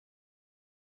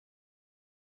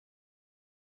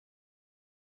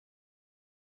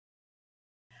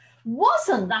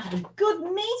Wasn't that a good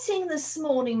meeting this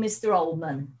morning, Mr.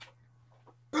 Oldman?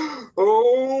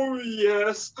 Oh,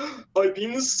 yes. I've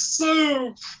been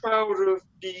so proud of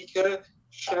Beaker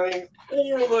sharing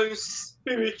all those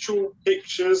spiritual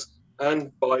pictures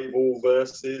and Bible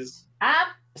verses.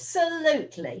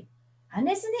 Absolutely. And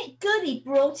isn't it good he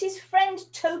brought his friend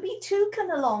Toby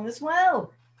Toucan along as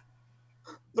well?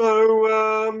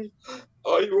 Though,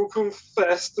 I will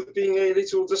confess to being a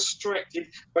little distracted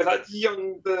by that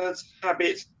young bird's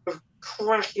habit of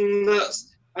cracking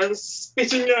nuts and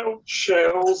spitting out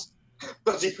shells.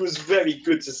 But it was very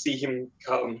good to see him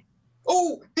come.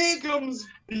 Oh, here comes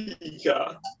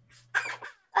Beaker.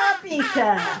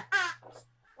 Beaker.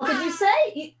 What did you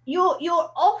say?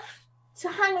 You're off to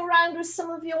hang around with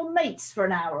some of your mates for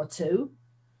an hour or two?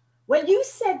 When you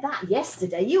said that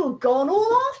yesterday, you were gone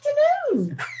all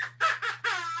afternoon.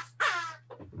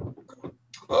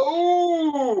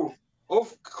 Oh,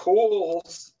 of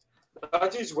course.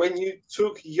 That is when you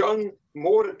took young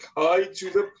Mordecai to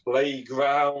the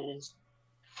playground.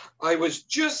 I was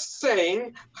just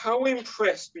saying how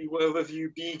impressed we were with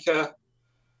you, Beaker.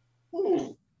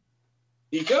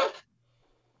 Beaker?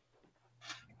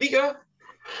 Beaker?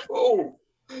 Oh,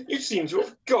 you seem to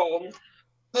have gone.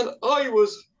 And I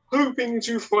was hoping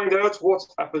to find out what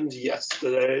happened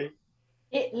yesterday.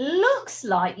 It looks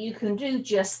like you can do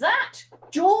just that.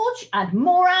 George and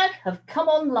Morag have come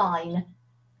online.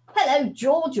 Hello,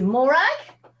 George and Morag.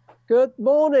 Good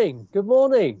morning. Good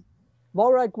morning.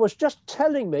 Morag was just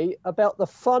telling me about the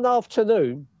fun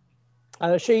afternoon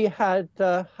she had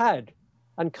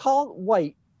and can't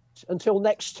wait until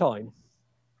next time.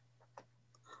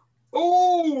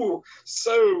 Oh,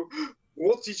 so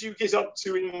what did you get up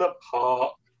to in the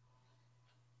park?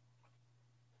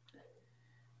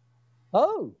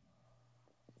 Oh,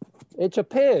 it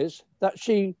appears that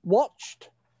she watched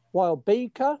while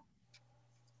Beaker,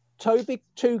 Toby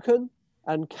Toucan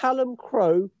and Callum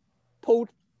Crow pulled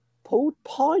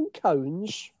pine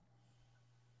cones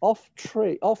off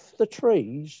the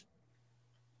trees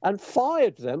and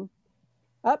fired them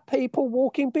at people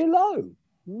walking below.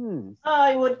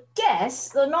 I would guess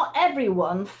that not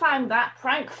everyone found that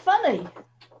prank funny.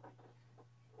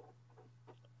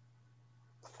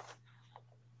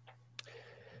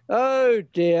 Oh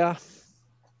dear.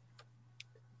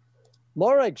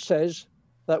 Morag says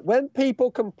that when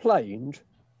people complained,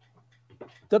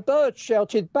 the birds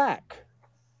shouted back.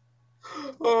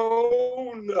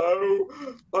 Oh no,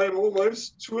 I'm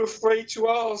almost too afraid to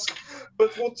ask.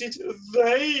 But what did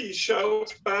they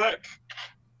shout back?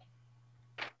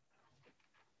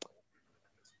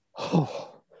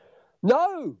 Oh,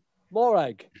 no,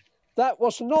 Morag, that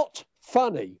was not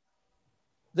funny.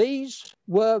 These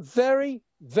were very,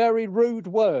 very rude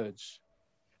words.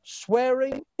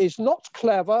 Swearing is not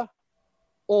clever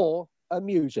or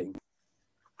amusing.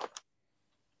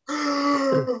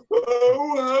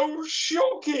 Oh, how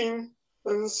shocking!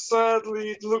 And sadly,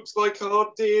 it looks like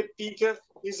our dear Beaker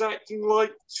is acting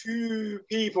like two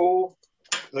people.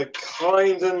 The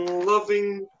kind and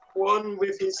loving one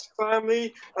with his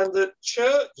family and at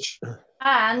church.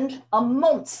 And a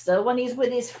monster when he's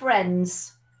with his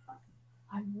friends.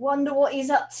 I wonder what he's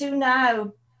up to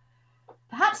now.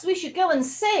 Perhaps we should go and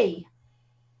see.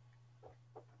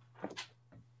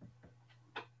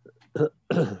 Is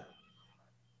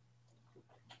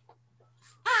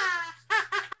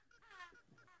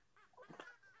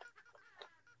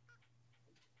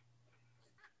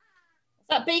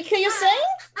that Beaker you're saying?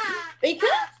 Beaker?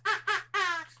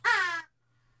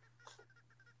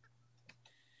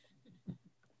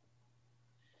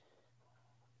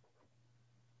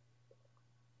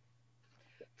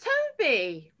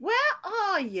 Toby, where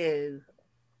are you?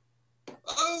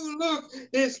 Oh, look,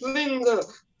 it's Linda.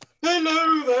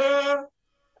 Hello there.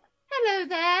 Hello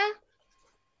there.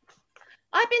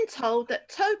 I've been told that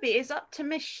Toby is up to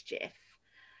mischief,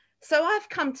 so I've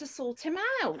come to sort him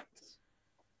out.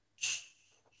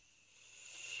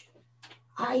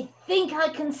 I think I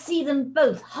can see them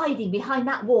both hiding behind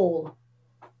that wall.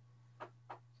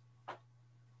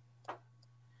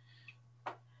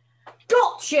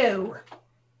 Got you!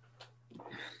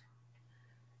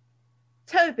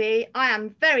 Toby, I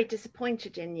am very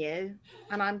disappointed in you,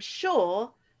 and I'm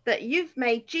sure that you've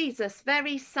made Jesus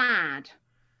very sad.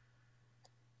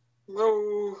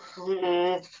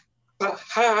 Oh,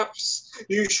 perhaps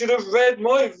you should have read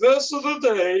my verse of the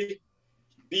day,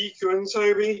 Beaker and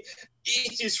Toby.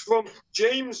 It is from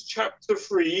James chapter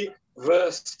 3,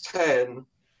 verse 10.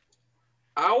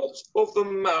 Out of the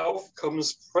mouth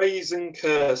comes praise and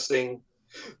cursing.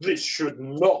 This should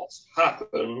not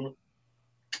happen.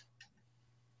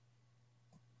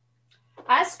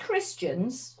 As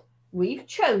Christians, we've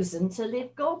chosen to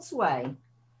live God's way.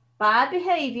 Bad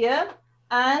behaviour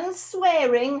and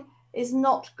swearing is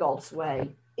not God's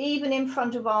way, even in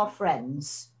front of our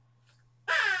friends.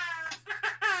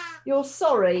 You're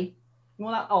sorry. You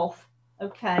want that off?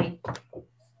 Okay.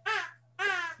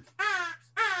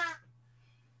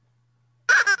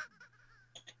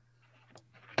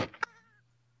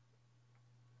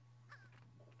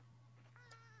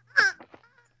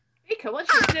 Beaker, what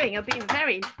you're doing, you're being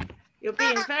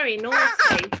very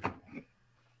naughty.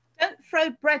 Don't throw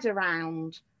bread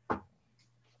around.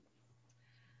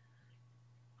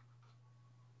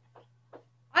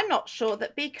 I'm not sure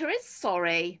that Beaker is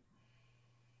sorry.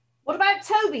 What about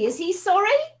Toby? Is he sorry?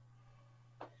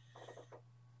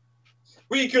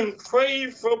 We can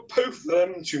pray for both of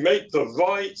them to make the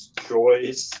right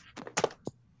choice.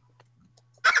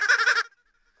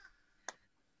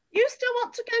 You still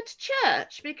want to go to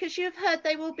church because you've heard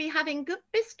they will be having good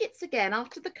biscuits again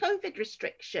after the COVID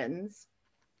restrictions.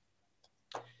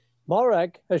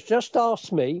 Morag has just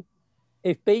asked me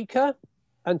if Beaker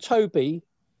and Toby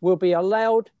will be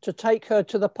allowed to take her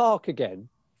to the park again.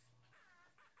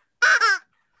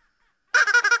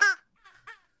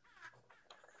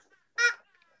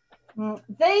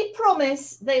 They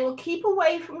promise they will keep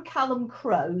away from Callum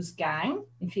Crow's gang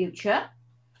in future.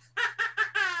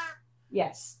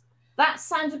 Yes, that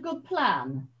sounds a good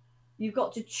plan. You've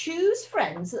got to choose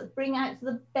friends that bring out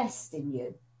the best in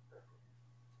you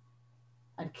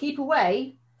and keep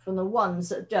away from the ones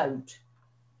that don't.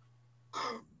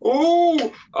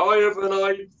 Oh, I have an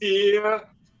idea.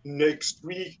 Next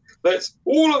week, let's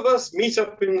all of us meet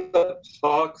up in the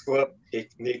park for a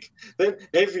picnic. Then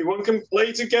everyone can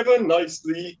play together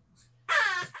nicely.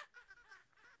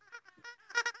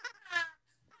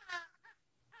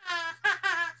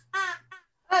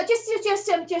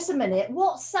 Just a minute.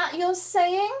 What's that you're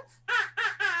saying?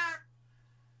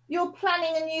 You're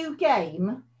planning a new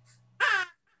game.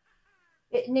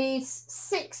 It needs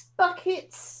 6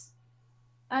 buckets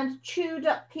and chewed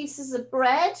up pieces of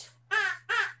bread.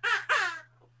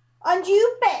 And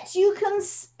you bet you can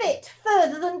spit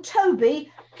further than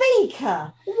Toby.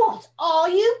 Beaker, what are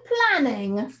you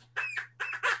planning? Is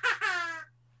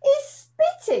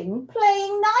spitting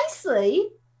playing nicely?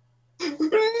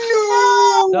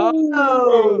 No!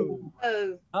 No!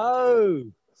 Oh. Oh!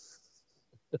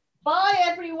 Bye,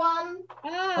 everyone.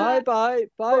 Bye bye.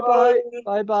 Bye bye.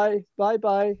 Bye bye. Bye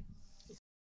bye.